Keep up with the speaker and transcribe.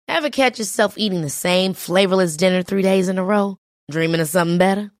Ever catch yourself eating the same flavorless dinner 3 days in a row? Dreaming of something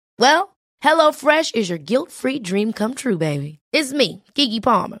better? Well, HelloFresh is your guilt-free dream come true, baby. It's me, Keke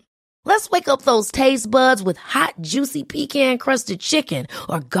Palmer. Let's wake up those taste buds with hot, juicy pecan-crusted chicken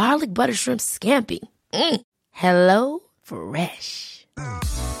or garlic butter shrimp scampi. Hello Fresh.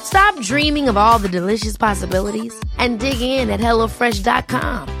 Stop dreaming of all the delicious possibilities and dig in at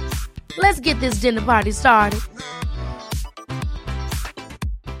HelloFresh.com. Let's get this dinner party started.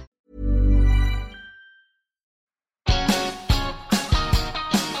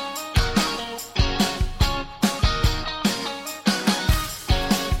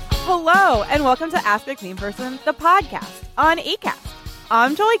 Hello, and welcome to Ask a Clean Person, the podcast on Acast.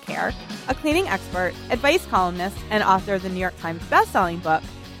 I'm Jolie Kerr, a cleaning expert, advice columnist, and author of the New York Times bestselling book,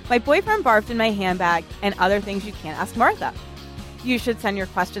 My Boyfriend Barfed in My Handbag and Other Things You Can't Ask Martha. You should send your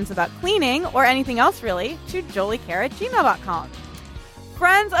questions about cleaning, or anything else really, to joliekerr@gmail.com.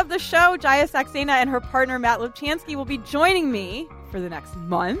 Friends of the show, Jaya Saxena and her partner Matt Lubchansky will be joining me for the next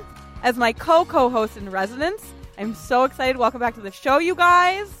month as my co-host in residence. I'm so excited. Welcome back to the show, you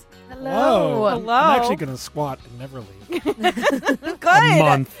guys. Hello. Hello. I'm actually going to squat and never leave. Good. A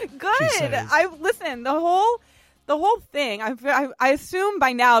month, Good. she says. I listen. The whole thing. I assume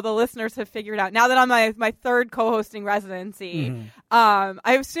by now the listeners have figured out. Now that I'm my third co-hosting residency,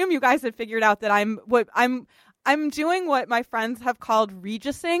 I assume you guys have figured out that I'm doing what my friends have called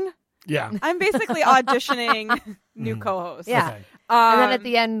regising. Yeah. I'm basically auditioning new co-hosts. Yeah. Okay. And then at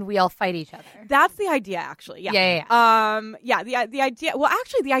the end, we all fight each other. That's the idea, actually. Yeah. The idea. Well,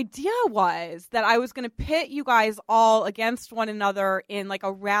 actually, the idea was that I was going to pit you guys all against one another in like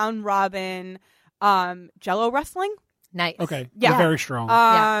a round robin, Jello wrestling. Nice. Okay. Yeah. You're very strong.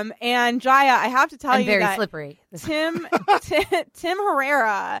 And Jaya, I have to tell I'm you very that slippery. Tim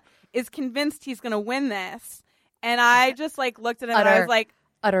Herrera is convinced he's going to win this, and I just like looked at him and I was like,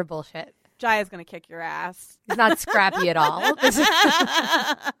 utter bullshit. Jaya's going to kick your ass. He's not scrappy at all.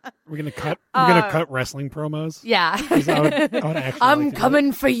 We're gonna cut wrestling promos. Yeah. 'Cause I would actually I'm like to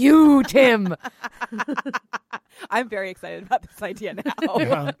coming for you, Tim. I'm very excited about this idea now.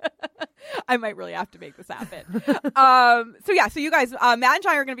 Yeah. I might really have to make this happen. So you guys, Matt and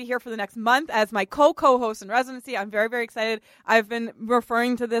Jai are going to be here for the next month as my co-host in residency. I'm very, very excited. I've been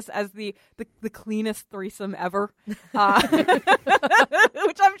referring to this as the cleanest threesome ever, which I'm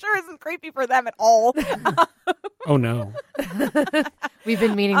sure isn't creepy for them at all. Oh no. We've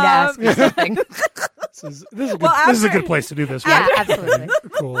been meaning to ask you something. This is a good place to do this, right? Yeah, absolutely.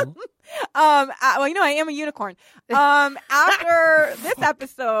 Cool. Well, you know, I am a unicorn. After this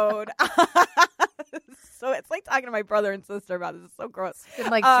episode, so it's like talking to my brother and sister about this. It's so gross. It's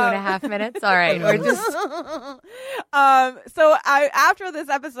been like 2.5 minutes. All right, we're just. So after this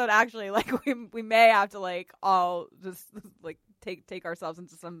episode, actually, like we may have to like all just like take ourselves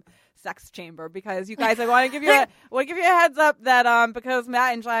into some sex chamber, because you guys, I want to give you a heads up that because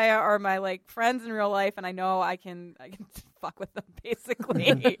Matt and Jaya are my like friends in real life, and I know I can fuck with them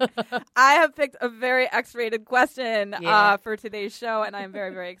basically. I have picked a very X-rated question for today's show, and I'm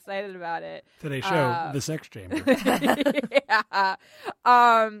very, very excited about it. Today's show, the sex chamber.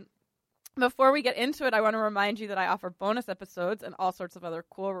 Yeah. Before we get into it, I want to remind you that I offer bonus episodes and all sorts of other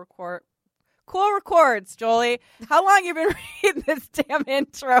cool records, Jolie. How long you been reading this damn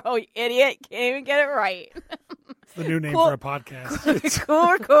intro, you idiot? Can't even get it right. It's the new name for a podcast.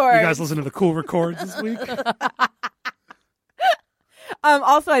 Cool records. You guys listen to the cool records this week?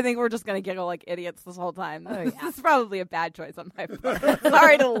 Also, I think we're just going to giggle like idiots this whole time. This is probably a bad choice on my part.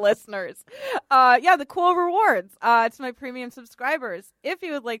 Sorry to the listeners. The cool rewards. It's my premium subscribers. If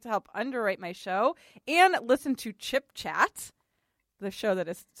you would like to help underwrite my show and listen to Chip Chat, the show that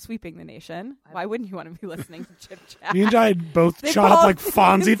is sweeping the nation. Why wouldn't you want to be listening to Chip Chat? Me and Jai both shot up like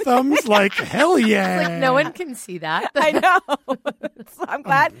Fonzie thumbs. Like, hell yeah. It's like no one can see that. I know. So I'm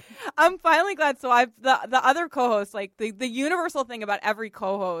glad. I'm finally glad. So I've the other co-hosts, like the universal thing about every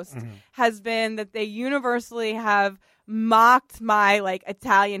co-host has been that they universally have mocked my like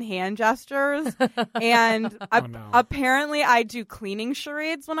Italian hand gestures, and apparently I do cleaning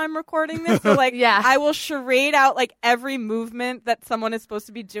charades when I'm recording this. So like, I will charade out like every movement that someone is supposed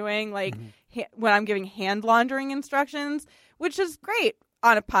to be doing, like when I'm giving hand laundering instructions, which is great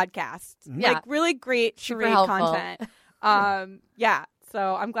on a podcast. Like really great charade content.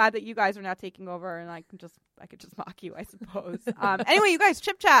 So I'm glad that you guys are now taking over, and I could just mock you, I suppose. Anyway, you guys,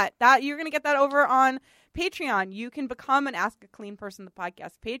 Chip Chat, that you're gonna get that over on Patreon. You can become an Ask a Clean Person, the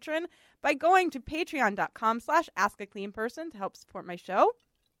podcast patron, by going to patreon.com/askacleanperson to help support my show.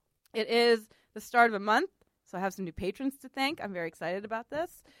 It is the start of a month, so I have some new patrons to thank. I'm very excited about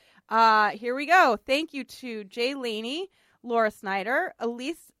this. Here we go. Thank you to Jay Laney, Laura Snyder,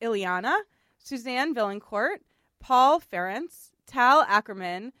 Elise Iliana, Suzanne Villancourt, Paul Ferentz, Tal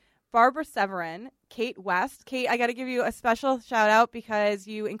Ackerman, Barbara Severin, Kate West. Kate, I got to give you a special shout out because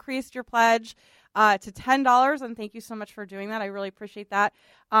you increased your pledge to $10, and thank you so much for doing that. I really appreciate that.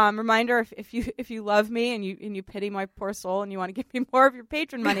 Reminder: if you love me and you pity my poor soul and you want to give me more of your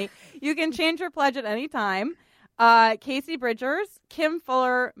patron money, you can change your pledge at any time. Casey Bridgers, Kim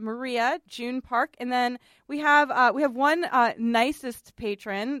Fuller, Maria, June Park, and then we have one nicest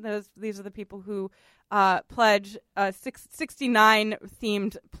patron. These are the people who pledge 69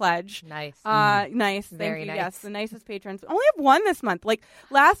 themed pledge. Nice. Nice. Very Thank you. nice. Yes, the nicest patrons. Only have one this month. Like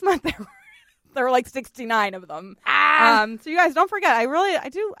last month there were like 69 of them. So you guys don't forget. I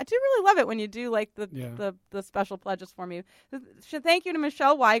do really love it when you do like the special pledges for me. So thank you to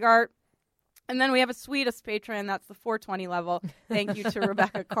Michelle Weigart. And then we have a sweetest patron. That's the 420 level. Thank you to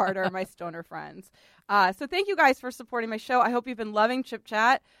Rebecca Carter, my stoner friends. So thank you guys for supporting my show. I hope you've been loving Chip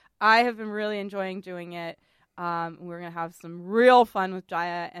Chat. I have been really enjoying doing it. We're going to have some real fun with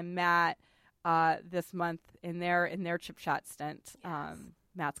Jaya and Matt this month in their Chip Chat stint. Yes.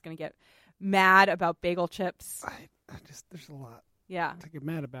 Matt's going to get mad about bagel chips. There's a lot. Yeah. To get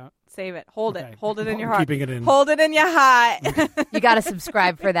mad about. Save it. Hold Okay. it. Hold it in your I'm heart. keeping it in. Hold it in your heart. You got to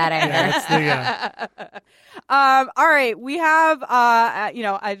subscribe for that anger. All right, we have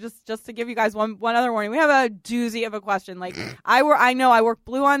I just to give you guys one other warning. We have a doozy of a question. Like I know I work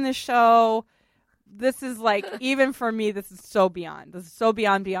blue on this show. This is like even for me, this is so beyond. This is so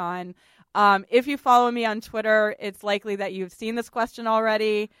beyond. If you follow me on Twitter, it's likely that you've seen this question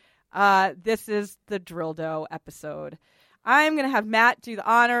already. This is the Drill Dough episode. I'm going to have Matt do the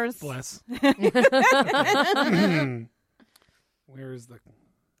honors. Bless. Where is the...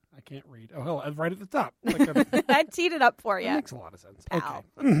 I can't read. Oh, hell, right at the top. I teed it up for you. That makes a lot of sense. Pal.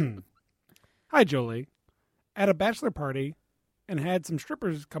 Okay. Hi, Jolie. At a bachelor party and had some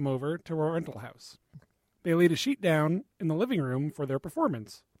strippers come over to our rental house. They laid a sheet down in the living room for their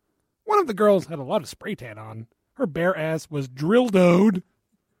performance. One of the girls had a lot of spray tan on. Her bare ass was drill-doed.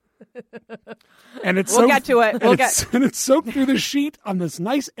 And it's We'll get to it. And it's soaked through the sheet on this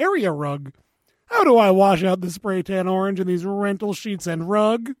nice area rug. How do I wash out the spray tan orange in these rental sheets and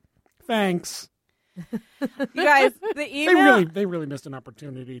rug? Thanks. You guys, the email. They really missed an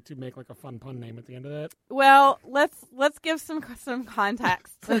opportunity to make like a fun pun name at the end of that. Well, let's give some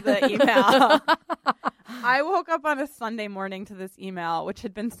context to the email. I woke up on a Sunday morning to this email, which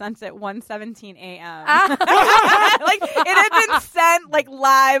had been sent at 1:17 a.m. Like it had been sent like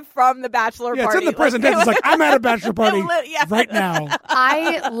live from the bachelor party. It's in the present tense. It's like I'm at a bachelor party right now.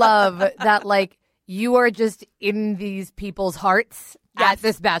 I love that. Like you are just in these people's hearts at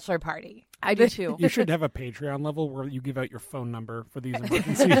this bachelor party. I do too. You should have a Patreon level where you give out your phone number for these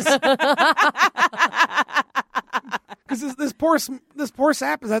emergencies. Because this poor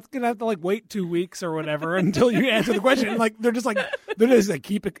sap is gonna have to like wait 2 weeks or whatever until you answer the question. And, like they're just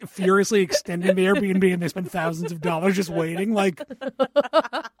keep it furiously extending the Airbnb, and they spend thousands of dollars just waiting. Like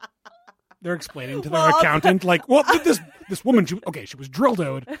they're explaining to their accountant, like, well, this woman, she was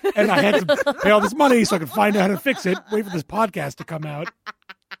drill-doed, and I had to pay all this money so I could find out how to fix it. Wait for this podcast to come out.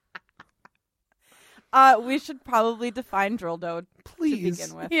 We should probably define drill dough Please. to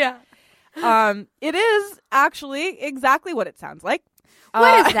begin with. Yeah. It is actually exactly what it sounds like.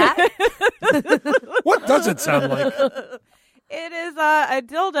 What is that? What does it sound like? It is a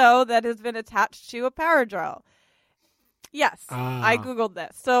dildo that has been attached to a paradrill. Yes, I Googled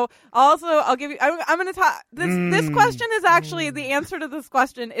this. So also, I'll give you, I'm going to talk, this question is actually, the answer to this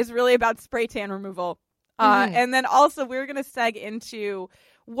question is really about spray tan removal. And then also we're going to seg into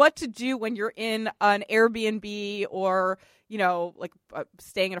what to do when you're in an Airbnb or, like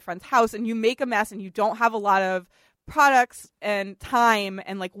staying at a friend's house and you make a mess and you don't have a lot of products and time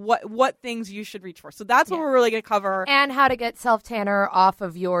and like what things you should reach for. So that's what we're really going to cover. And how to get self-tanner off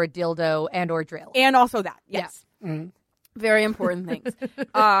of your dildo and or drill. And also that. Yes. Yeah. Mm-hmm. Very important things.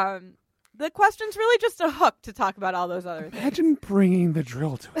 The question's really just a hook to talk about all those other things. Imagine bringing the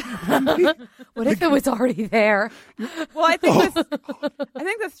drill to it. What if it was already there? Well, I think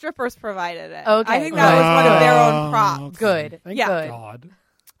the strippers provided it. Okay. I think that was one of their own props. Okay. Good. Thank Yeah. God.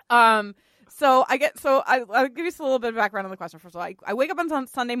 So I'll give you a little bit of background on the question. First of all, I wake up on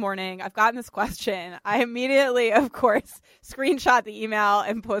Sunday morning. I've gotten this question. I immediately, of course, screenshot the email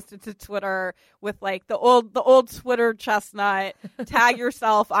and posted to Twitter with like the old Twitter chestnut. Tag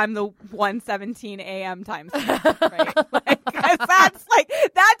yourself. I'm the 1:17 a.m. time. Right? Like, that's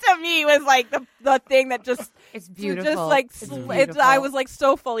to me was like the thing that just It's beautiful. just like It's beautiful. I was like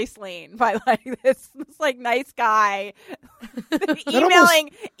so fully slain by like this like nice guy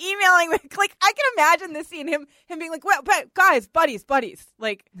emailing like I can imagine this scene, him being like, well, guys, buddies,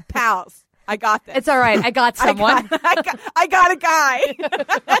 like pals. I got this. It's all right. I got someone. I got a guy.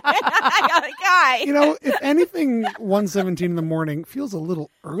 I got a guy. You know, if anything, 1:17 in the morning feels a little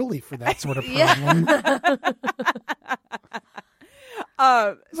early for that sort of problem.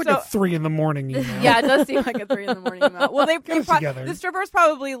 It's like a 3 in the morning email. Yeah, it does seem like a 3 in the morning email. Well, the strippers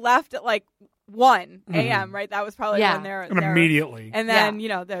probably left at like 1 a.m. Right? That was probably when they're and immediately. And then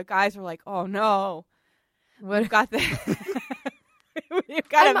the guys were like, "Oh no, we've got this."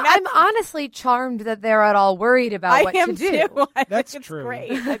 I'm honestly charmed that they're at all worried about what to do. Too. That's think it's true.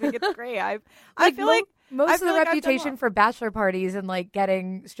 Great. I think it's great. I feel like like most of the reputation for bachelor parties and like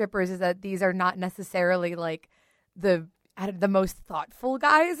getting strippers is that these are not necessarily like the most thoughtful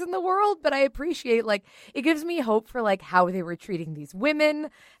guys in the world, but I appreciate like it gives me hope for like how they were treating these women,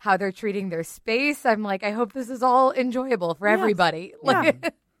 how they're treating their space. I'm like, I hope this is all enjoyable for everybody.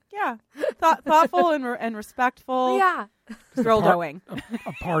 Like, yeah, thoughtful and respectful. Yeah. Dildoing.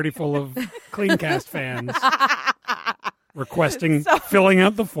 A party full of CleanCast fans requesting filling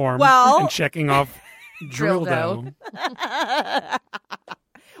out the form and checking off Drildo.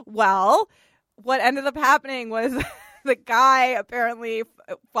 Well, what ended up happening was the guy apparently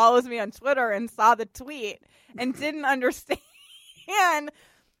follows me on Twitter and saw the tweet and didn't understand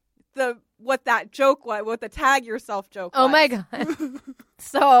what that joke was, what the tag yourself joke was. Oh my God.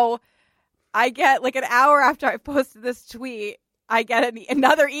 So I get like an hour after I posted this tweet, I get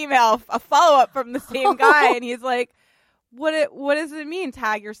another email, a follow-up from the same guy, and he's like, what does it mean,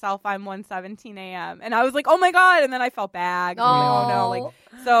 tag yourself, I'm 1:17 a.m.? And I was like, oh my God, and then I felt bad. Oh no. Like,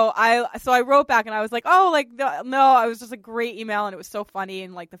 so I wrote back and I was like, oh, like, no, it was just a great email and it was so funny,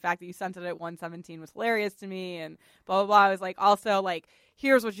 and like the fact that you sent it at 1:17 was hilarious to me, and blah, blah, blah. I was like, also, like,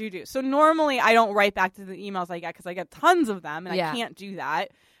 here's what you do. So normally I don't write back to the emails I get because I get tons of them and I can't do that.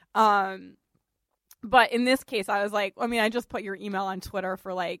 But in this case, I was like, I mean, I just put your email on Twitter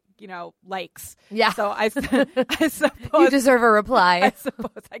for like, likes. Yeah. So I suppose you deserve a reply. I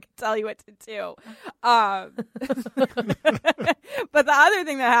suppose I could tell you what to do. But the other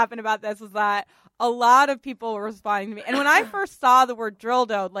thing that happened about this was that a lot of people were responding to me. And when I first saw the word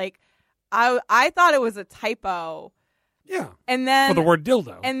dildo, like I thought it was a typo. Yeah. And then for the word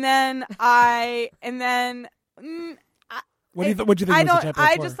dildo. And then What do you think was a typo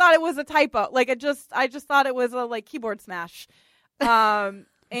I for? just thought it was a typo. Like I just thought it was a like keyboard smash. And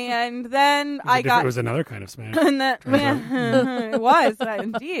then it was another kind of smash. And then, it was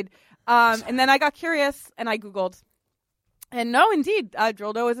indeed. And then I got curious and I Googled. And no, indeed,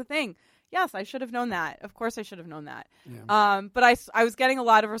 dildo is a thing. Yes, I should have known that. Of course, I should have known that. Yeah. But I was getting a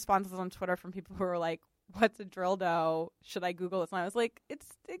lot of responses on Twitter from people who were like, what's a dildo? Should I Google this? And I was like, it's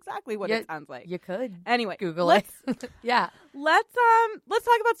exactly what it sounds like. You could. Anyway, Google it. Yeah. Let's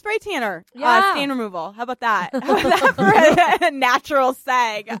talk about spray tanner. Stain removal. How about that? How about that for a natural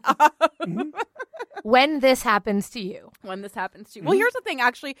seg? When this happens to you. Well, here's the thing.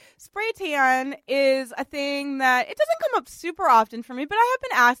 Actually, spray tan is a thing that it doesn't come up super often for me, but I have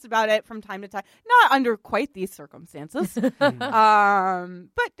been asked about it from time to time. Not under quite these circumstances.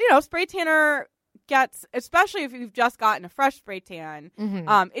 But spray tanner gets, especially if you've just gotten a fresh spray tan,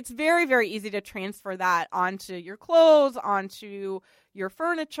 it's very, very easy to transfer that onto your clothes, onto your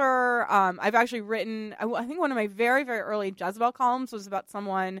furniture. I've actually written, I think one of my very, very early Jezebel columns was about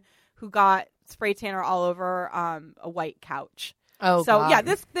someone who got spray tanner all over a white couch. Oh, so God. Yeah,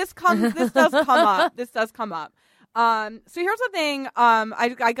 this does come up. This does come up. So here's the thing.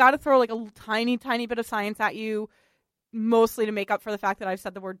 I got to throw like a tiny, tiny bit of science at you, mostly to make up for the fact that I've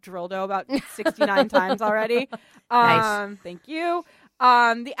said the word dildo about 69 times already. Nice. Thank you.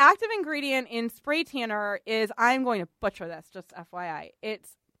 The active ingredient in spray tanner is, I'm going to butcher this, just FYI.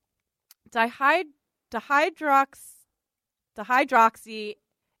 It's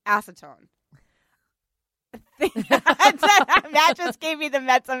dihydroxyacetone. Matt just gave me the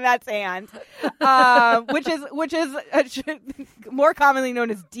Mets hand, which is more commonly known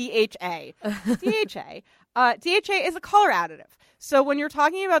as DHA. DHA is a color additive. So when you're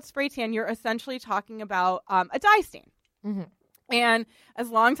talking about spray tan, you're essentially talking about a dye stain. Mm-hmm. And as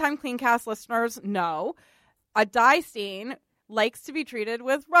longtime CleanCast listeners know, a dye stain likes to be treated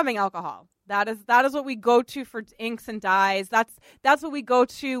with rubbing alcohol. That is what we go to for inks and dyes. That's what we go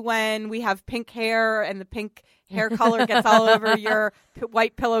to when we have pink hair and the pink hair color gets all over your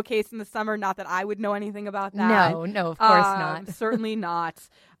white pillowcase in the summer. Not that I would know anything about that. No, of course not. Certainly not.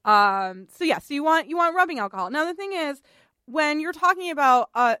 So you want rubbing alcohol. Now the thing is, when you're talking about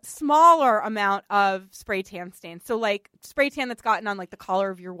a smaller amount of spray tan stains, so like spray tan that's gotten on like the collar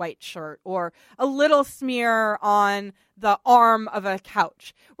of your white shirt or a little smear on the arm of a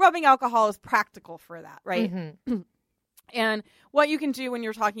couch, rubbing alcohol is practical for that, right? Mm-hmm. And what you can do when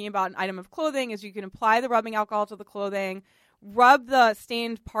you're talking about an item of clothing is you can apply the rubbing alcohol to the clothing, rub the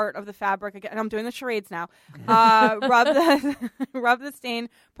stained part of the fabric again. I'm doing the charades now. Rub the stained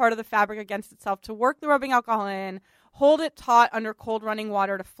part of the fabric against itself to work the rubbing alcohol in. Hold it taut under cold running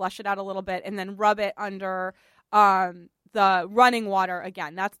water to flush it out a little bit, and then rub it under the running water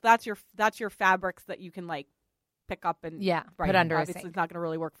again. That's your fabrics that you can like pick up and put under. Obviously, it's not going to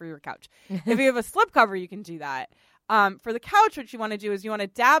really work for your couch. If you have a slip cover, you can do that. For the couch, what you want to do is you want to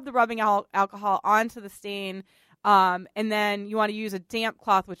dab the rubbing alcohol onto the stain, and then you want to use a damp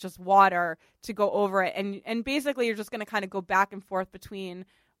cloth with just water to go over it. And basically, you're just going to kind of go back and forth between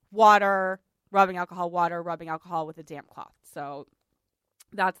water, rubbing alcohol with a damp cloth. So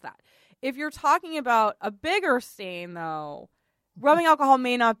that's that. If you're talking about a bigger stain, though, rubbing alcohol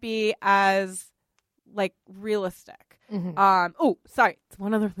may not be as like realistic. Mm-hmm. Sorry. It's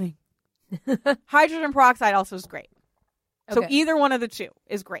one other thing. Hydrogen peroxide also is great. So either one of the two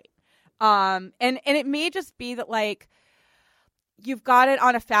is great. And it may just be that like you've got it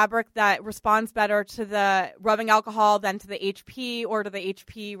on a fabric that responds better to the rubbing alcohol than to the HP, or to the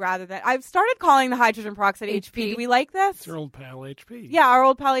HP rather than. I've started calling the hydrogen peroxide HP. Do we like this? It's your old pal HP. Yeah, our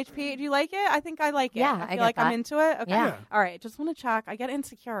old pal HP. Do you like it? I think I like it. Yeah, I feel like I'm into it. Okay. Yeah. All right. Just want to check. I get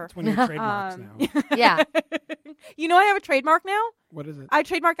insecure. It's one of your trademarks now. Yeah. You know I have a trademark now? What is it? I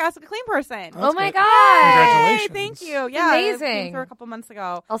trademark Ask a Clean Person. Oh my good. God. Yay, Congratulations. thank you. Yeah, it amazing. came through a couple months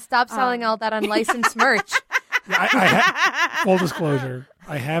ago. I'll stop selling all that unlicensed merch. Full disclosure,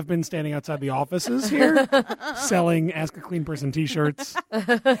 I have been standing outside the offices here selling Ask a Clean Person T-shirts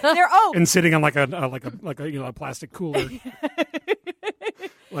and sitting on like a plastic cooler,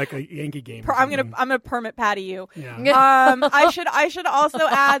 like a Yankee game. I'm gonna permit patty you. Yeah. I should also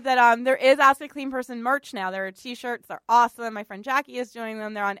add that there is Ask a Clean Person merch now. There are T-shirts. They're awesome. My friend Jackie is doing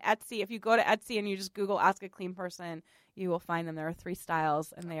them. They're on Etsy. If you go to Etsy and you just Google Ask a Clean Person, you will find them. There are 3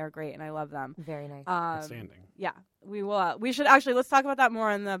 styles, and they are great, and I love them. Very nice. Outstanding. Yeah, we will. We should actually let's talk about that more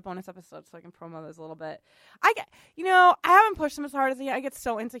in the bonus episode, so I can promo those a little bit. I haven't pushed them as hard as I get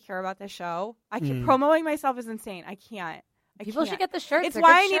so insecure about this show. Promoting myself is insane. I can't. People should get the shirts. It's They're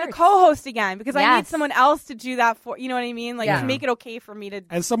why I good need a shirts. co-host again, because I need Yes. someone else to do that for. You know what I mean? Like to make it okay for me to.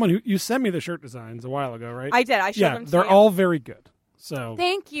 As someone who you sent me the shirt designs a while ago, right? I did. I showed them to they're you. all very good. So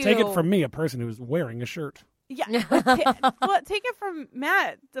Thank you. Take it from me, a person who's wearing a shirt. Yeah. Take it from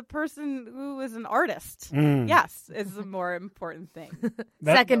Matt, the person who is an artist. Yes, is the more important thing.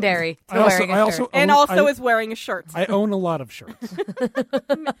 Secondary. I also Is wearing a shirt. I own a lot of shirts.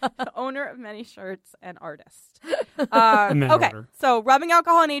 Owner of many shirts and artist. In that Okay, order. so rubbing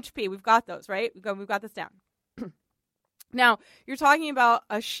alcohol and HP, we've got those, right? We've got this down. Now, you're talking about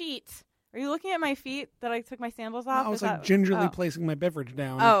a sheet. Are you looking at my feet that I took my sandals off? I was Is like that- gingerly oh. placing my beverage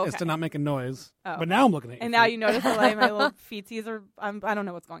down Oh, as okay. to not make a noise. Oh. But now I'm looking at you. And now you notice that like, my little feetsies are. I don't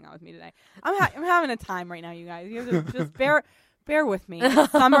know what's going on with me today. I'm having a time right now, you guys. You have to just bear with me.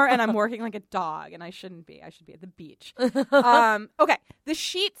 It's summer and I'm working like a dog, and I shouldn't be. I should be at the beach. Okay, the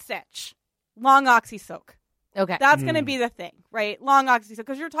sheet stitch, long oxy soak. Okay. That's going to be the thing, right? Long oxy soak,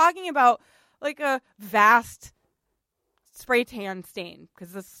 because you're talking about like a vast spray tan stain,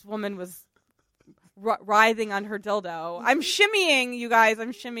 because this woman was writhing on her dildo. I'm shimmying, you guys.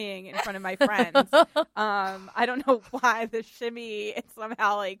 I'm shimmying in front of my friends. I don't know why the shimmy is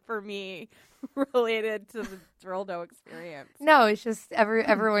somehow like for me related to the dildo experience. No, it's just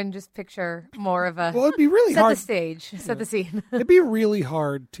everyone just picture more of a Well, it'd be really set hard. the stage, set the scene. It'd be really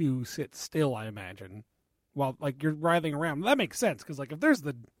hard to sit still, I imagine, while like you're writhing around. That makes sense because like if there's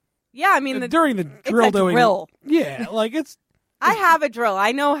the Yeah, I mean during the it's drill a doing, drill. yeah, like it's I have a drill.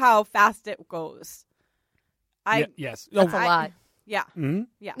 I know how fast it goes. yes, That's a lot. Yeah. Mhm.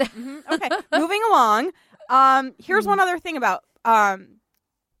 Yeah. Okay. Moving along. Here's one other thing about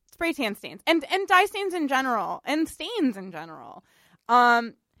spray tan stains and dye stains in general and stains in general.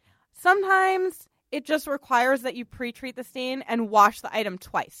 Sometimes it just requires that you pre-treat the stain and wash the item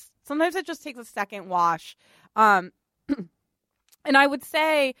twice. Sometimes it just takes a second wash. And I would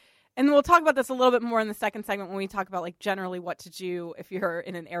say, and we'll talk about this a little bit more in the second segment when we talk about like generally what to do if you're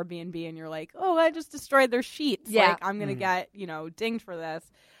in an Airbnb and you're like, oh, I just destroyed their sheets. Yeah. Like I'm going to get, dinged for this.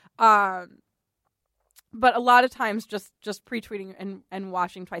 But a lot of times just pre-treating and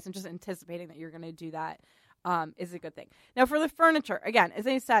washing twice and just anticipating that you're going to do that is a good thing. Now for the furniture, again, as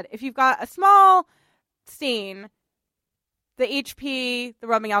I said, if you've got a small stain, the HP, the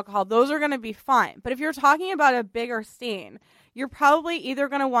rubbing alcohol, those are going to be fine. But if you're talking about a bigger stain, you're probably either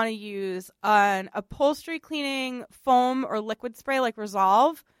going to want to use an upholstery cleaning foam or liquid spray like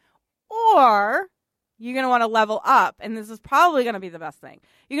Resolve, or you're going to want to level up, and this is probably going to be the best thing.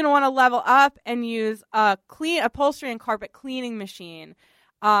 You're going to want to level up and use a clean upholstery and carpet cleaning machine.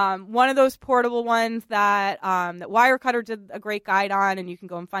 One of those portable ones that Wirecutter did a great guide on, and you can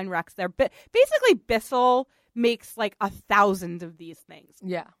go and find Rex there. But basically, Bissell makes like 1,000 of these things.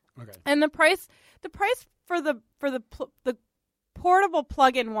 Yeah. Okay. And the price for the portable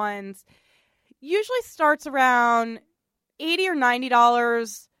plug-in ones usually starts around $80 or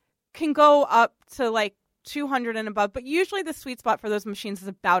 $90. Can go up to like $200 and above, but usually the sweet spot for those machines is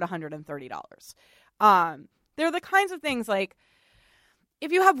about $130. They're the kinds of things like,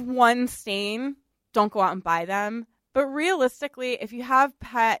 if you have one stain, don't go out and buy them. But realistically, if you have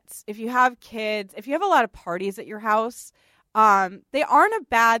pets, if you have kids, if you have a lot of parties at your house, they aren't a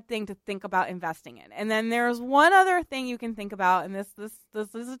bad thing to think about investing in. And then there's one other thing you can think about, and this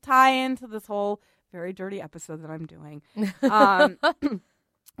is a tie-in to this whole very dirty episode that I'm doing.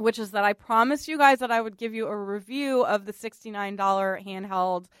 Which is that I promised you guys that I would give you a review of the $69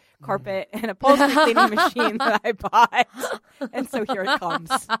 handheld carpet and upholstery cleaning machine that I bought. And so here it comes.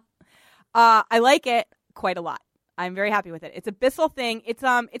 I like it quite a lot. I'm very happy with it. It's a Bissell thing. It's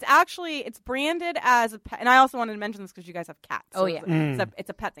branded as a pet. And I also wanted to mention this because you guys have cats. So it's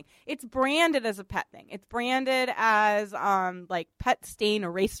a pet thing. It's branded as a pet thing. It's branded as like pet stain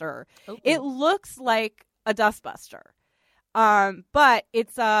eraser. Ooh. It looks like a dustbuster. But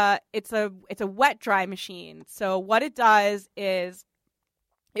it's a wet dry machine. So what it does is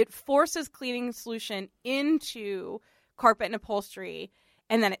it forces cleaning solution into carpet and upholstery,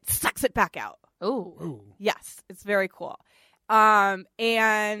 and then it sucks it back out. Oh, yes, it's very cool.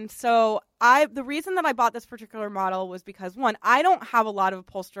 And so the reason that I bought this particular model was because, one, I don't have a lot of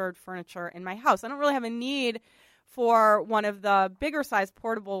upholstered furniture in my house. I don't really have a need for one of the bigger size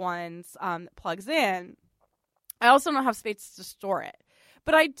portable ones that plugs in. I also don't have space to store it.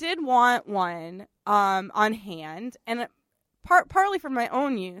 But I did want one on hand, and partly for my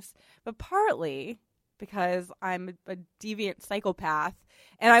own use, but partly because I'm a deviant psychopath,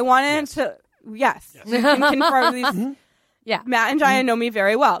 and I wanted to... Yes. You can confirm these. Mm-hmm. Yeah. Matt and Jaya know me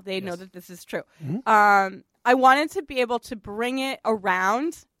very well. They know that this is true. Mm-hmm. I wanted to be able to bring it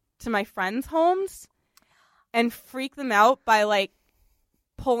around to my friends' homes and freak them out by, like,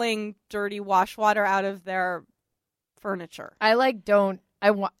 pulling dirty wash water out of their furniture. I want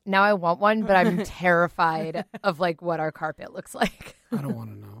one, but I'm terrified of like what our carpet looks like. I don't want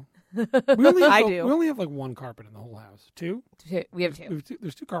to know. We only have like one carpet in the whole house. Two? We have two.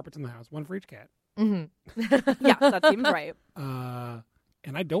 There's two carpets in the house, one for each cat. Mm-hmm. Yeah, that seems right.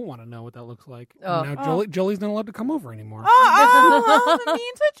 And I don't want to know what that looks like. Oh. Now Jolie's not allowed to come over anymore. Mean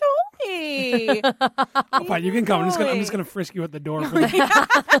to Jolie. Fine, you can come. I'm just gonna frisk you at the door for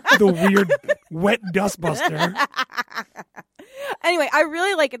the weird wet dustbuster. Anyway, I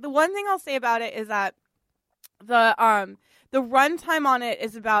really like it. The one thing I'll say about it is that the runtime on it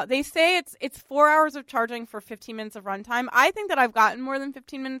is about, they say it's 4 hours of charging for 15 minutes of runtime. I think that I've gotten more than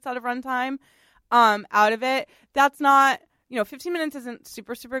 15 minutes out of runtime out of it. That's not, 15 minutes isn't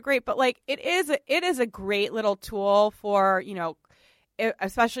super, super great, but like it is a great little tool for,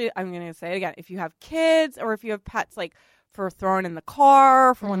 especially, I'm going to say it again, if you have kids or if you have pets, like for throwing in the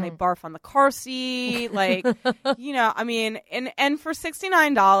car, for when they barf on the car seat, like, and for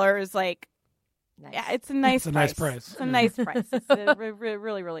 $69, like, nice. Yeah, it's a nice price. It's a nice price. It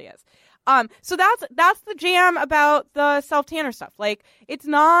really, really is. So that's the jam about the self-tanner stuff. Like, it's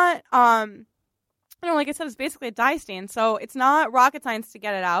not, like I said, it's basically a dye stain, so it's not rocket science to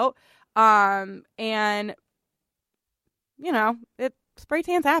get it out. And spray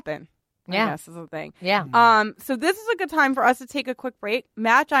tans happen. Yeah. I guess is the thing. Yeah. So this is a good time for us to take a quick break.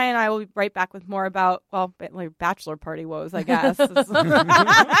 Matt, Jai, and I will be right back with more about, like bachelor party woes, I guess. This is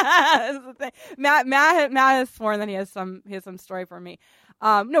the thing. Matt has sworn that he has some story for me.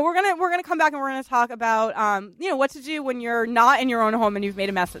 No, we're gonna come back and we're gonna talk about what to do when you're not in your own home and you've made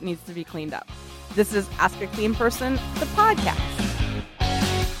a mess that needs to be cleaned up. This is Ask a Clean Person, the podcast.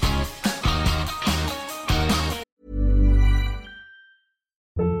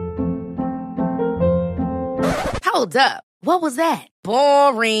 Hold up. What was that?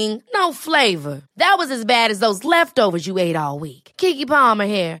 Boring. No flavor. That was as bad as those leftovers you ate all week. Keke Palmer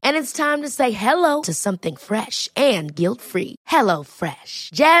here. And it's time to say hello to something fresh and guilt-free. Hello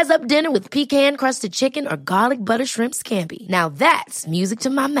Fresh. Jazz up dinner with pecan-crusted chicken or garlic butter shrimp scampi. Now that's music to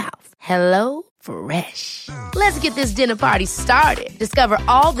my mouth. Hello Fresh. Let's get this dinner party started. Discover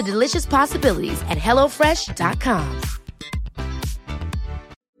all the delicious possibilities at HelloFresh.com.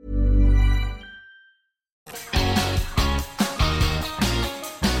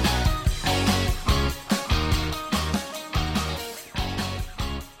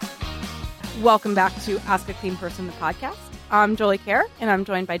 Welcome back to Ask a Clean Person, the podcast. I'm Jolie Kerr, and I'm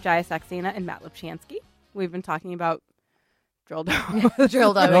joined by Jaya Saxena and Matt Lipchansky. We've been talking about drill dough.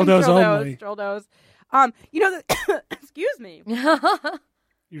 Dildos only. Dildos. Excuse me.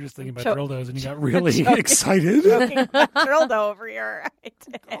 You're just thinking about dildos and you got really excited. Joking about drill dough over here. I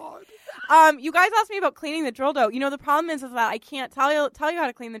did. God. You guys asked me about cleaning the drill dough. You know, the problem is that I can't tell you how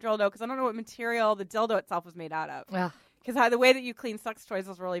to clean the drill dough because I don't know what material the dildo itself was made out of. Well, Because the way that you clean sex toys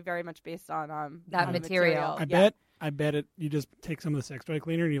is really very much based on that on material. I bet it. You just take some of the sex toy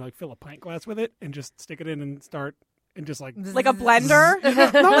cleaner and you like fill a pint glass with it and just stick it in and start and just like a blender,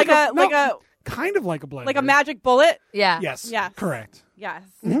 like a kind of like a blender, like a magic bullet. yeah. Yes, Yes. correct. Yes,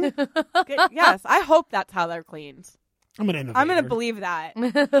 Okay, yes. I hope that's how they're cleaned. I'm an innovator. I'm going to believe that.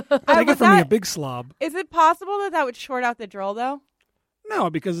 Take it from me, a big slob. Is it possible that would short out the drill though? No,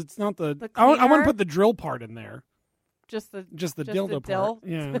 because it's not the. The I want to cleaner? put the drill part in there. Just the Dildo dill? part.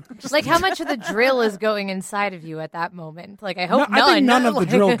 Yeah. Like how much of the drill is going inside of you at that moment? Like I hope I think none of the Like-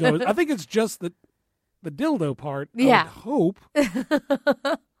 drill goes. I think it's just the dildo part. Yeah. I would hope.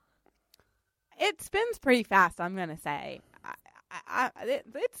 It spins pretty fast. I'm going to say.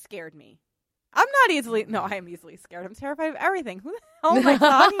 It scared me. I am easily scared. I'm terrified of everything. Who the hell am I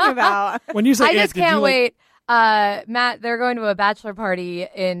talking about? When you say I it, just did you, can't like- wait. Matt, they're going to a bachelor party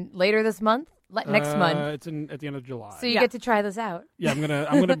later this month, next month. It's at the end of July. So you Yeah. get to try this out. Yeah, I'm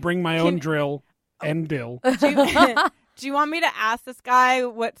gonna bring my own drill and dill. Do you want me to ask this guy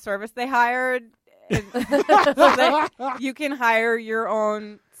what service they hired so that you can hire your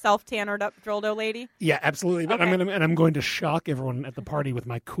own self-tannered up dildo lady? Yeah, absolutely. But Okay. I'm going to shock everyone at the party with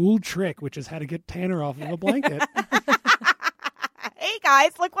my cool trick, which is how to get Tanner off of a blanket. Hey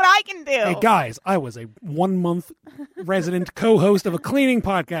guys, look what I can do. Hey guys, I was a 1-month resident co-host of a cleaning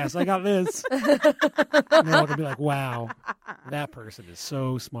podcast. I got this. And they're all gonna be like, "Wow, that person is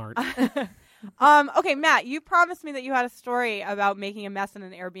so smart." Okay, Matt, you promised me that you had a story about making a mess in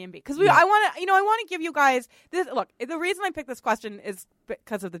an Airbnb because I want to give you guys this. Look, the reason I picked this question is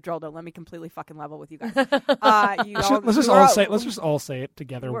because of the drill dough. Let me completely fucking level with you guys. Let's just all say it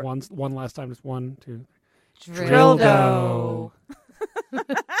together one last time. Just 1, 2. Drill dough.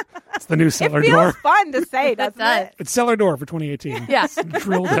 It's the new It cellar feels door. fun to say, doesn't does. it? It's cellar door for 2018. Yes.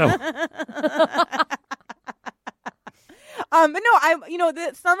 Drill dough. But no,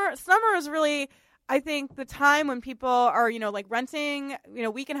 the summer is really, I think, the time when people are, like renting,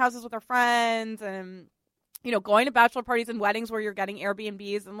 weekend houses with their friends and, going to bachelor parties and weddings where you're getting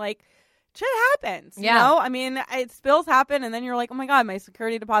Airbnbs and like shit happens. Yeah. You know? I mean, spills happen and then you're like, oh my God, my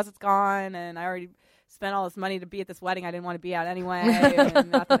security deposit's gone and I already spent all this money to be at this wedding I didn't want to be at anyway.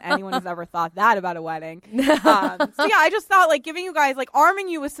 And not that anyone has ever thought that about a wedding. So yeah, I just thought like giving you guys, like arming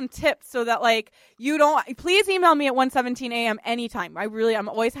you with some tips so that like you don't, please email me at 1:17 a.m. anytime. I'm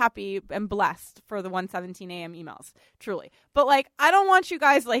always happy and blessed for the 1:17 a.m. emails, truly. But like, I don't want you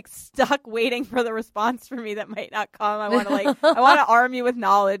guys like stuck waiting for the response from me that might not come. I want to arm you with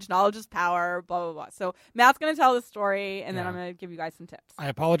knowledge. Knowledge is power, blah, blah, blah. So Matt's going to tell the story and then I'm going to give you guys some tips. I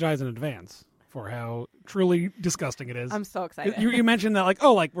apologize in advance for how truly disgusting it is. I'm so excited. You mentioned that,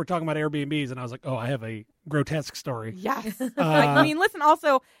 like we're talking about Airbnbs, and I was like, I have a grotesque story. Yes. Listen,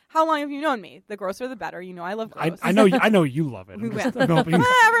 also, how long have you known me? The grosser, the better. I love gross. I know you love it. I'm hoping.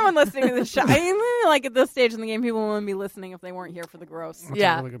 Everyone listening to this show. I mean, like at this stage in the game, people wouldn't be listening if they weren't here for the gross. That's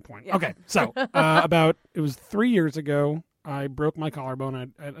Yeah. a really good point. Yeah. Okay, so it was 3 years ago, I broke my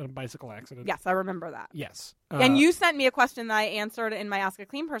collarbone at a bicycle accident. Yes, I remember that. Yes. And you sent me a question that I answered in my Ask a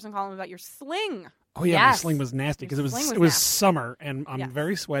Clean Person column about your sling. Oh yeah, my Yes. sling was nasty because Your it sling was was it was nasty. summer and I'm Yes.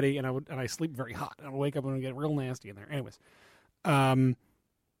 very sweaty and I sleep very hot. I would wake up and it would get real nasty in there.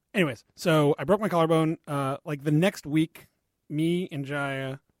 Anyways, so I broke my collarbone. Like the next week, me and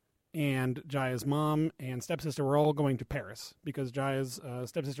Jaya and Jaya's mom and stepsister were all going to Paris because Jaya's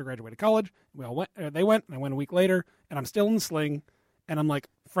stepsister graduated college. We all went. They went, and I went a week later, and I'm still in the sling, and I'm like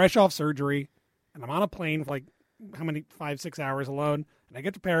fresh off surgery, and I'm on a plane for like 5-6 hours alone, and I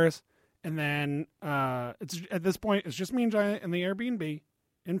get to Paris. And then it's at this point, it's just me and Jaya in the Airbnb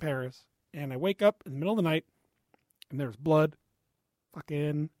in Paris. And I wake up in the middle of the night, and there's blood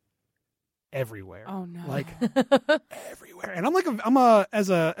fucking everywhere. Oh no! Like everywhere. And I'm as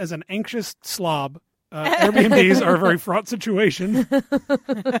an anxious slob. Airbnbs are a very fraught situation.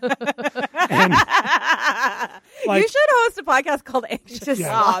 And you should host a podcast called Anxious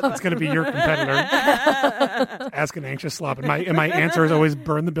Slob. It's going to be your competitor. Ask an anxious slob, and my answer is always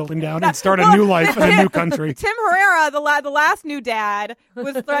burn the building down and start a new life in a new country. Tim Herrera, the last new dad,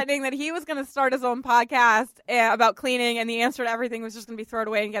 was threatening that he was going to start his own podcast about cleaning, and the answer to everything was just going to be thrown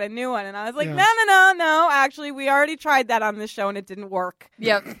away and get a new one. And I was like, Yeah. no. Actually, we already tried that on this show, and it didn't work.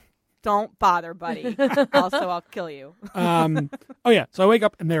 Yep. don't bother, buddy. Also, I'll kill you. Oh yeah, so I wake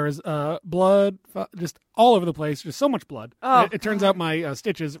up and there is blood just all over the place, just so much blood. Oh, It turns out my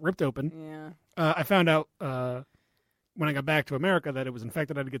stitches ripped open. Yeah. I found out when I got back to America that it was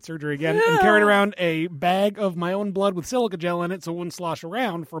infected. I had to get surgery again, and carried around a bag of my own blood with silica gel in it so it wouldn't slosh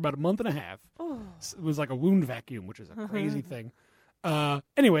around for about a month and a half. It was like a wound vacuum, which is a crazy thing.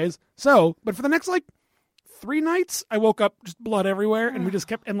 Anyways, but for the next 3 nights, I woke up just blood everywhere, and we just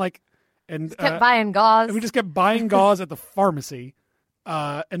kept kept buying gauze. and we just kept buying gauze at the pharmacy,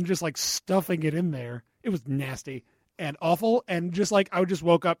 and just stuffing it in there. It was nasty and awful, and just I just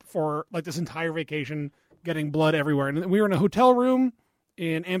woke up for this entire vacation getting blood everywhere, and we were in a hotel room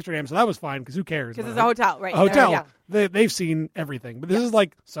in Amsterdam, so that was fine because who cares? Because it's a hotel, right? A hotel. Yeah. They've seen everything, but this is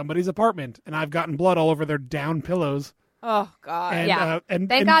somebody's apartment, and I've gotten blood all over their down pillows. Oh God. And,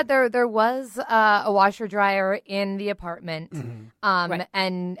 Thank God there was a washer dryer in the apartment, Right.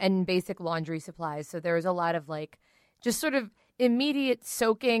 and basic laundry supplies. So there was a lot of just sort of immediate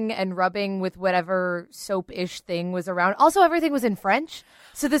soaking and rubbing with whatever soap-ish thing was around. Also, everything was in French,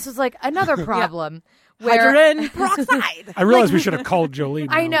 so this was another problem. Where Hydrogen peroxide. I realized we should have called Jolene.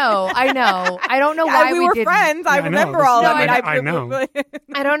 I know. I don't know why we were didn't. friends. I Yeah, I know. remember all No, of it. I know.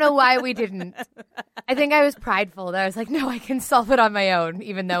 I don't know why we didn't. I think I was prideful. That I was like, no, I can solve it on my own,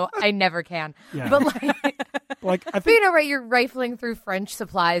 even though I never can. Yeah. But I but think right? You're rifling through French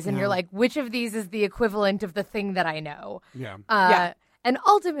supplies, and you're like, which of these is the equivalent of the thing that I know? yeah. Yeah. And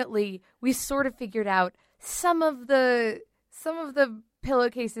ultimately, we sort of figured out some of the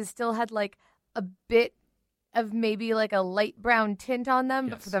pillowcases still had a bit of maybe a light brown tint on them,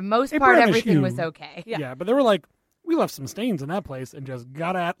 but Yes. for the most A part, brownish everything hue. was okay. Yeah, but they were we left some stains in that place and just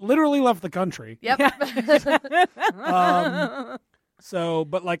literally left the country. Yep. So,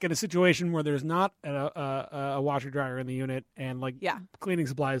 but in a situation where there's not a washer dryer in the unit and Yeah. cleaning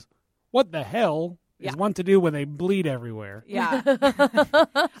supplies, what the hell is one to do when they bleed everywhere? Yeah.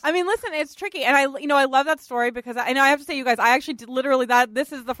 I mean, listen, it's tricky. And I love that story because I have to say, you guys, I actually did literally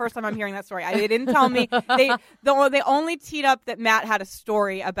this is the first time I'm hearing that story. They didn't tell me. They only teed up that Matt had a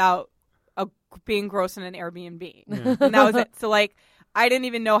story about being gross in an Airbnb. Yeah. And that was it. So I didn't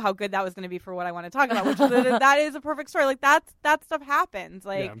even know how good that was going to be for what I want to talk about, which is that is a perfect story. That stuff happens.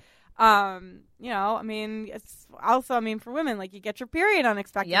 I mean, it's also, for women, you get your period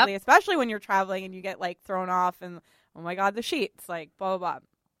unexpectedly, especially when you're traveling and you get thrown off and, oh my God, the sheets, blah, blah, blah.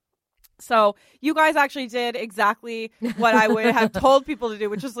 So you guys actually did exactly what I would have told people to do,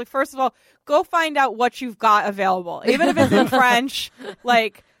 which is first of all, go find out what you've got available. Even if it's in French,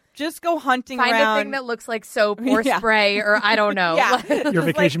 just go hunting Find around. a thing that looks like soap or spray or I don't know. Yeah. Your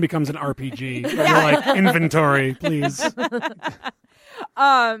vacation becomes an RPG. You're inventory, please.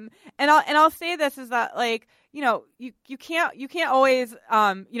 And I'll say this is that you can't always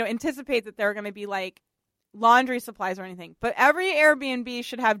anticipate that there are going to be laundry supplies or anything, but every Airbnb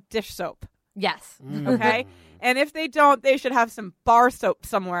should have dish soap. Yes. Okay. And if they don't, they should have some bar soap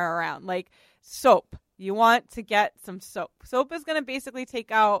somewhere around. Soap. You want to get some soap. Soap is going to basically take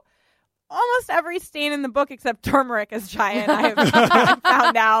out almost every stain in the book except turmeric, as Giant I have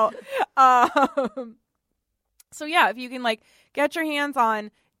found out. So yeah, if you can get your hands on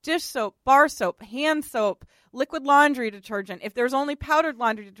dish soap, bar soap, hand soap, liquid laundry detergent. If there's only powdered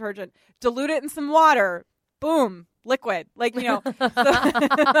laundry detergent, dilute it in some water. Boom, liquid. So,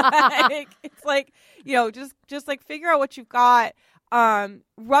 it's just figure out what you've got.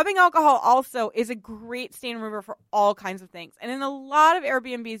 Rubbing alcohol also is a great stain remover for all kinds of things. And in a lot of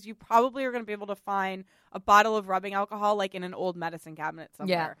Airbnbs, you probably are going to be able to find a bottle of rubbing alcohol in an old medicine cabinet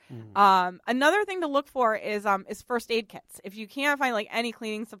somewhere. Yeah. Another thing to look for is first aid kits. If you can't find any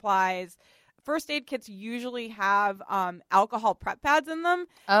cleaning supplies, first aid kits usually have alcohol prep pads in them.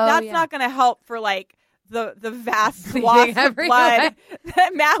 Oh, That's yeah. not going to help for the vast swaths of blood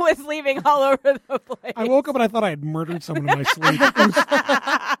that Matt was leaving all over the place. I woke up and I thought I had murdered someone in my sleep.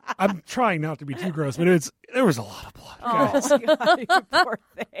 I'm trying not to be too gross, but there was a lot of blood. Oh, God, you poor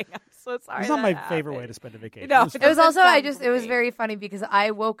thing. I'm so sorry. It's not that my favorite way happened. to spend a vacation. No, It It was also Sounds it was great. very funny because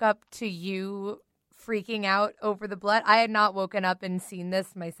I woke up to you freaking out over the blood. I had not woken up and seen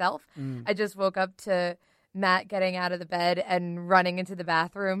this myself. I just woke up to Matt getting out of the bed and running into the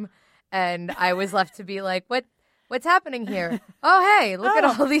bathroom, and I was left to be like, what's happening here? Oh, hey, look at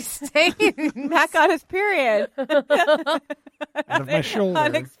all these stains. Matt got his period out of my shoulder.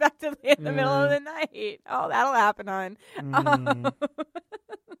 unexpectedly in the middle of the night. Oh, that'll happen on.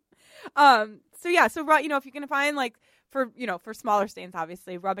 So yeah, if you can find for smaller stains,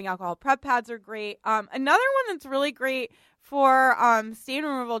 obviously rubbing alcohol prep pads are great. Another one that's really great for stain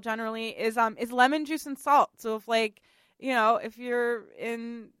removal generally is lemon juice and salt. So if you're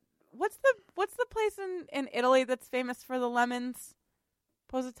in what's the place in Italy that's famous for the lemons?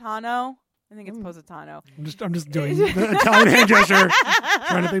 Positano. I think it's Positano. I'm just doing the Italian hand gesture,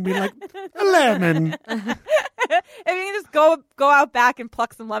 trying to think, be like a lemon. If you can just go out back and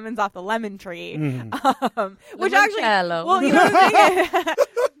pluck some lemons off the lemon tree, which actually, well, you know the thing is,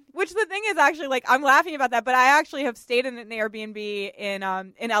 which the thing is actually, like, I'm laughing about that, but I actually have stayed in an Airbnb in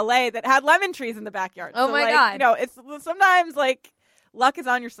LA that had lemon trees in the backyard. Oh, so, my like, God. You know, it's sometimes like luck is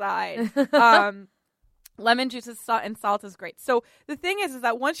on your side. Lemon juice and salt is great. So the thing is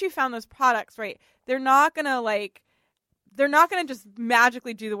that once you found those products, right, they're not gonna just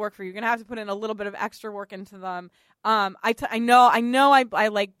magically do the work for you. You're gonna have to put in a little bit of extra work into them. I know I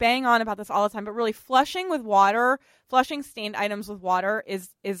like bang on about this all the time, but really flushing stained items with water is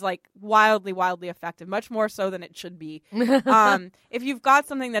like wildly effective, much more so than it should be. If you've got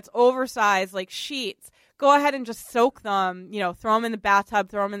something that's oversized, like sheets, go ahead and just soak them, you know, throw them in the bathtub,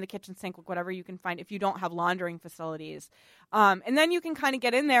 throw them in the kitchen sink, whatever you can find if you don't have laundering facilities. And then you can kind of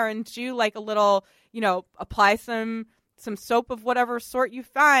get in there and do like a little, you know, apply some soap of whatever sort you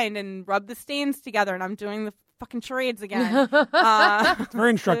find and rub the stains together. And I'm doing the fucking charades again. It's very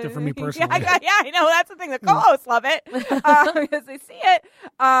instructive for me personally. Yeah, I know. That's the thing. The co-hosts love it because they see it.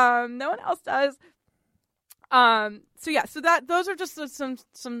 No one else does. So those are just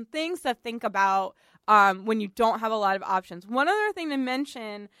some things to think about when you don't have a lot of options. One other thing to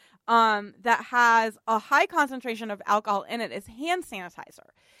mention that has a high concentration of alcohol in it is hand sanitizer.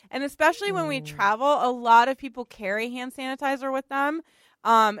 And especially when we travel, a lot of people carry hand sanitizer with them.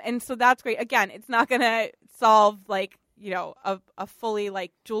 And so that's great. Again, it's not going to solve, like, you know, a fully,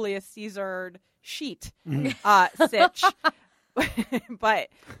 like, Julius Caesared sheet sitch. but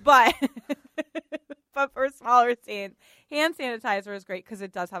for smaller stains, hand sanitizer is great because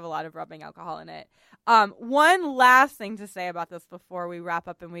it does have a lot of rubbing alcohol in it. One last thing to say about this before we wrap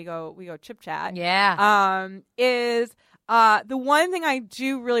up and we go chip chat. Yeah. Is the one thing I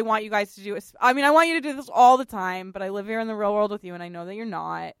do really want you guys to do is, I mean, I want you to do this all the time, but I live here in the real world with you, and I know that you're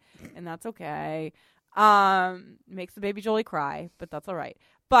not, and that's okay. Makes the baby Jolie cry, but that's all right.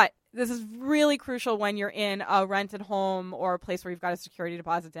 But this is really crucial when you're in a rented home or a place where you've got a security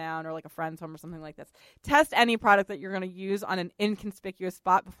deposit down or like a friend's home or something like this. Test any product that you're going to use on an inconspicuous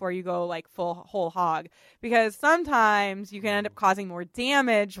spot before you go like whole hog, because sometimes you can end up causing more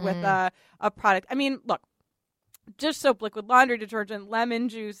damage with a product. I mean, look, dish soap, liquid laundry detergent, lemon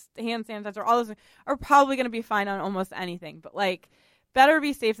juice, hand sanitizer, all those things are probably going to be fine on almost anything. But like, better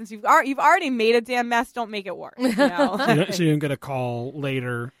be safe since you've already made a damn mess. Don't make it worse. You know? So you don't get a call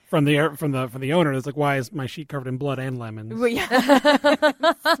later from the owner that's like, why is my sheet covered in blood and lemons? Well, yeah.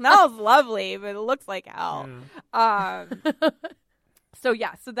 It smells lovely, but it looks like hell. Yeah. So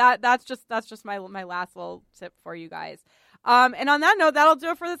that's just my last little tip for you guys. And on that note, that'll do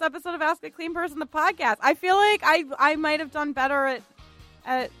it for this episode of Ask a Clean Person, the podcast. I feel like I might have done better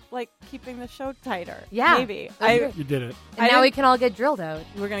at like keeping the show tighter. Yeah, maybe you did it. And now we can all get drilled out.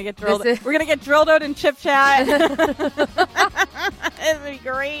 We're gonna get drilled. We're gonna get drilled out in chip chat. It'll be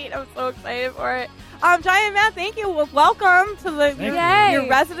great. I'm so excited for it. Giant Matt, thank you. Welcome to your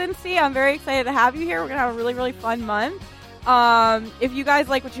residency. I'm very excited to have you here. We're gonna have a really, really fun month. If you guys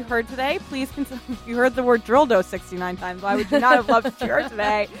like what you heard today, please consider. You heard the word dildo 69 times. Why would you not have loved what you heard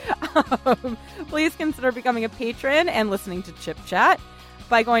today? Please consider becoming a patron and listening to Chip Chat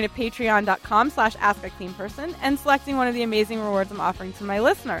by going to patreon.com/askacleanperson and selecting one of the amazing rewards I'm offering to my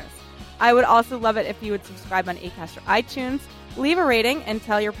listeners. I would also love it if you would subscribe on Acast or iTunes, leave a rating, and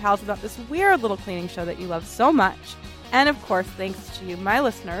tell your pals about this weird little cleaning show that you love so much. And of course, thanks to you, my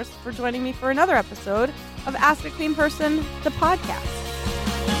listeners, for joining me for another episode of Ask a Clean Person, the podcast.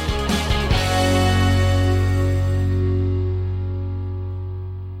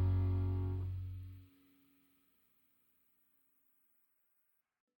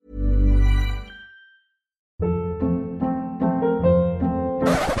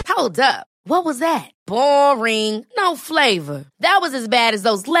 Hold up. What was that? Boring. No flavor. That was as bad as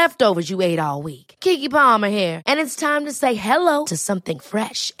those leftovers you ate all week. Keke Palmer here. And it's time to say hello to something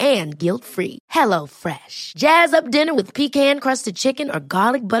fresh and guilt-free. Hello Fresh. Jazz up dinner with pecan-crusted chicken or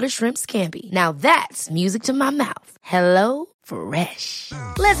garlic butter shrimp scampi. Now that's music to my mouth. Hello Fresh.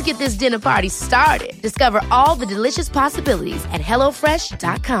 Let's get this dinner party started. Discover all the delicious possibilities at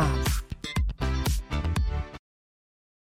HelloFresh.com.